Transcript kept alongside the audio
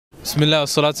Bismillah,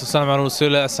 salatu wassalam ala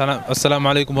rasulillah.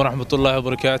 Assalamu alaikum wa rahmatullahi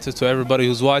wa barakatuh to everybody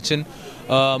who's watching.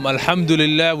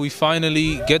 Alhamdulillah, we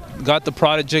finally got the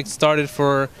project started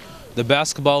for the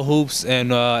basketball hoops,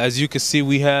 and as you can see,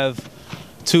 we have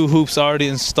 2 hoops already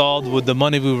installed with the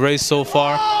money we've raised so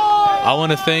far. I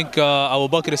want to thank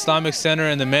Abubakr Islamic Center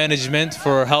and the management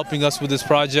for helping us with this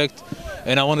project,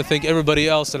 and I want to thank everybody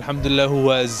else, alhamdulillah, who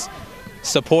has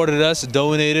supported us,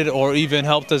 donated, or even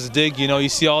helped us dig. You know, you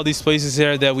see all these places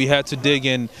here that we had to dig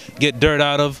and get dirt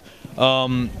out of.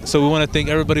 So we want to thank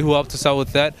everybody who helped us out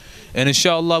with that. And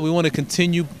inshallah, we want to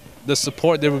continue the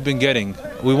support that we've been getting.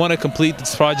 We want to complete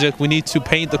this project. We need to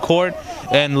paint the court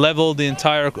and level the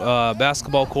entire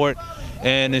basketball court.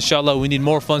 And inshallah, we need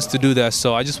more funds to do that.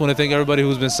 So I just want to thank everybody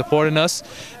who's been supporting us.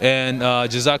 And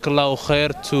jazakallahu khair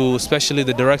to especially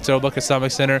the director of Abubakr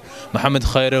Islamic Center, Muhammad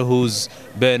Khaira, who's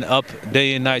been up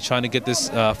day and night trying to get this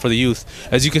for the youth.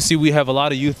 As you can see, we have a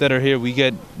lot of youth that are here. We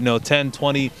get 10,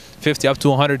 20, 50, up to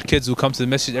 100 kids who come to the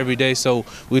masjid every day. So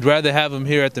we'd rather have them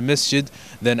here at the masjid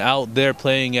than out there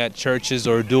playing at churches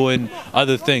or doing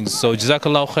other things. So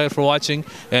jazakallahu khair for watching,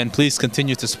 and please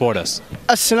continue to support us.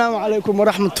 Assalamu alaikum wa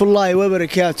rahmatullahi wa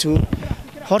barakatuh.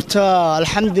 Horta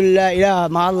alhamdulillah ilaah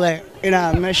mahadle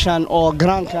inaan meeshan oo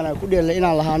graankana ku dheelay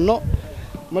inaan lahaano.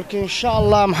 Marka insha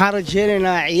Allah maxaan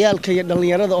rajeynaynaa ciyaalka iyo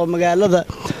dhalinyarada oo magaalada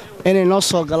inay noo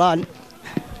soo galaan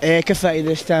ee ka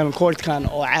faa'iideystaan koortkan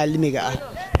oo caalamiga ah.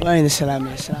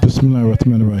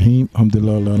 Bismillahirrahmanirrahim.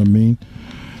 Alhamdulillah.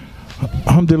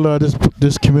 Alhamdulillah,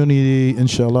 this community,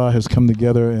 inshallah, has come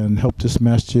together and helped this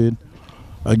masjid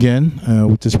again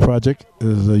with this project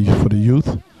for the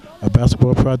youth, a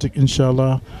basketball project,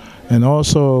 inshallah. And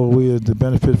also, we have the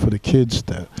benefit for the kids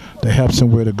that they have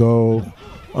somewhere to go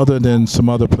other than some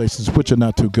other places which are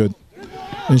not too good.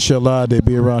 Inshallah, they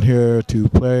be around here to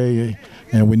play,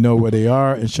 and we know where they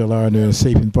are, inshallah, and they're in a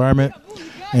safe environment.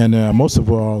 And most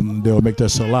of all, they'll make their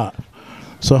salat.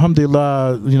 So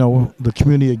alhamdulillah, the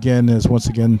community again has once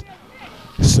again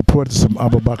supported some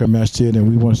Abubakr Masjid, and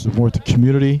we want to support the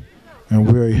community. And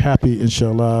we're very happy,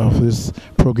 inshallah, for this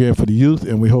program for the youth,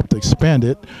 and we hope to expand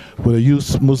it with a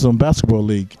youth Muslim basketball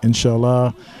league,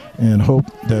 inshallah, and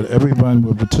hope that everyone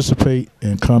will participate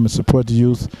and come and support the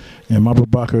youth. And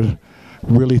Abubakr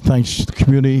really thanks the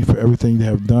community for everything they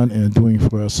have done and doing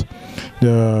for us. We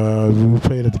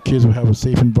pray that the kids will have a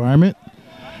safe environment,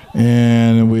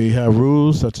 and we have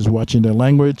rules such as watching their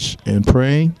language and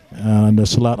praying and the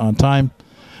salat on time,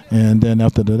 and then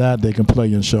after that they can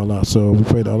play, inshallah. So we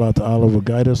pray that Allah Ta'ala will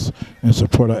guide us and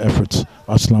support our efforts.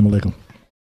 Assalamu alaikum.